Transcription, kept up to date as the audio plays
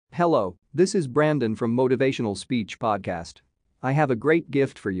Hello, this is Brandon from Motivational Speech Podcast. I have a great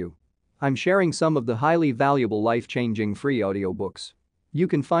gift for you. I'm sharing some of the highly valuable life-changing free audiobooks. You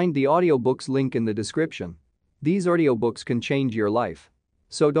can find the audiobooks link in the description. These audiobooks can change your life.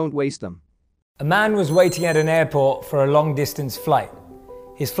 So don't waste them. A man was waiting at an airport for a long-distance flight.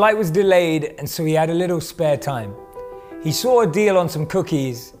 His flight was delayed, and so he had a little spare time. He saw a deal on some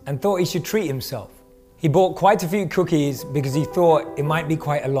cookies and thought he should treat himself. He bought quite a few cookies because he thought it might be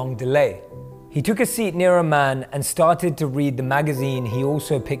quite a long delay. He took a seat near a man and started to read the magazine he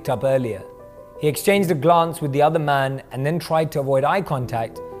also picked up earlier. He exchanged a glance with the other man and then tried to avoid eye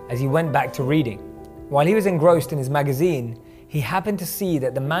contact as he went back to reading. While he was engrossed in his magazine, he happened to see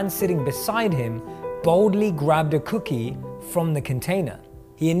that the man sitting beside him boldly grabbed a cookie from the container.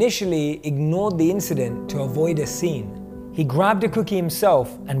 He initially ignored the incident to avoid a scene. He grabbed a cookie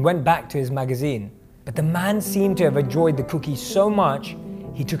himself and went back to his magazine. But the man seemed to have enjoyed the cookie so much,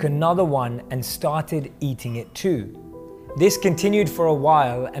 he took another one and started eating it too. This continued for a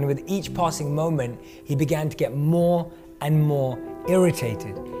while, and with each passing moment, he began to get more and more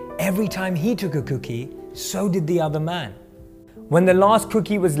irritated. Every time he took a cookie, so did the other man. When the last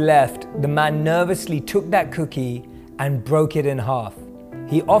cookie was left, the man nervously took that cookie and broke it in half.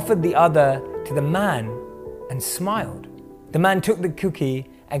 He offered the other to the man and smiled. The man took the cookie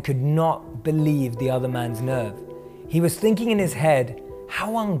and could not believe the other man's nerve. He was thinking in his head,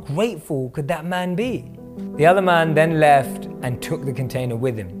 how ungrateful could that man be? The other man then left and took the container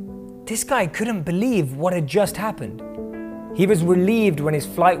with him. This guy couldn't believe what had just happened. He was relieved when his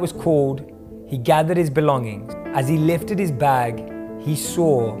flight was called. He gathered his belongings. As he lifted his bag, he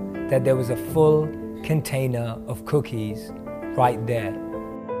saw that there was a full container of cookies right there.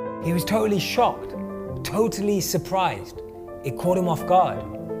 He was totally shocked, totally surprised. It caught him off guard.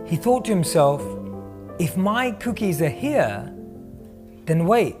 He thought to himself, if my cookies are here, then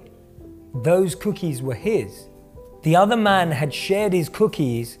wait, those cookies were his. The other man had shared his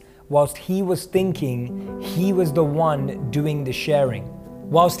cookies whilst he was thinking he was the one doing the sharing.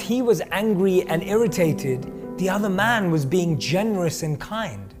 Whilst he was angry and irritated, the other man was being generous and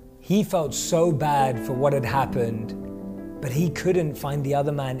kind. He felt so bad for what had happened, but he couldn't find the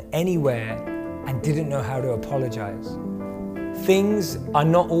other man anywhere and didn't know how to apologize. Things are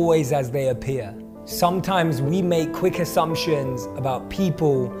not always as they appear. Sometimes we make quick assumptions about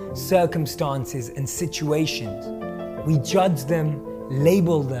people, circumstances, and situations. We judge them,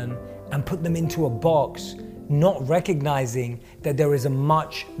 label them, and put them into a box, not recognizing that there is a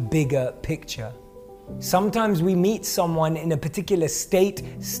much bigger picture. Sometimes we meet someone in a particular state,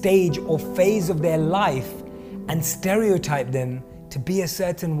 stage, or phase of their life and stereotype them to be a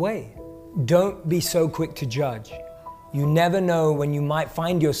certain way. Don't be so quick to judge. You never know when you might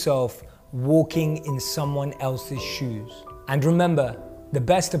find yourself walking in someone else's shoes. And remember, the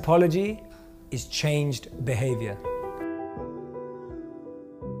best apology is changed behavior.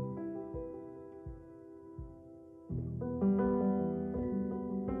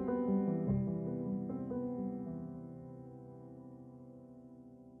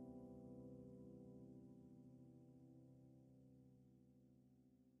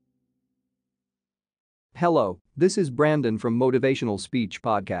 Hello, this is Brandon from Motivational Speech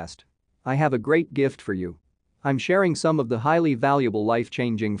Podcast. I have a great gift for you. I'm sharing some of the highly valuable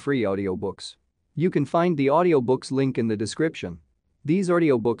life-changing free audiobooks. You can find the audiobooks link in the description. These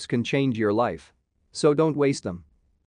audiobooks can change your life. So don't waste them.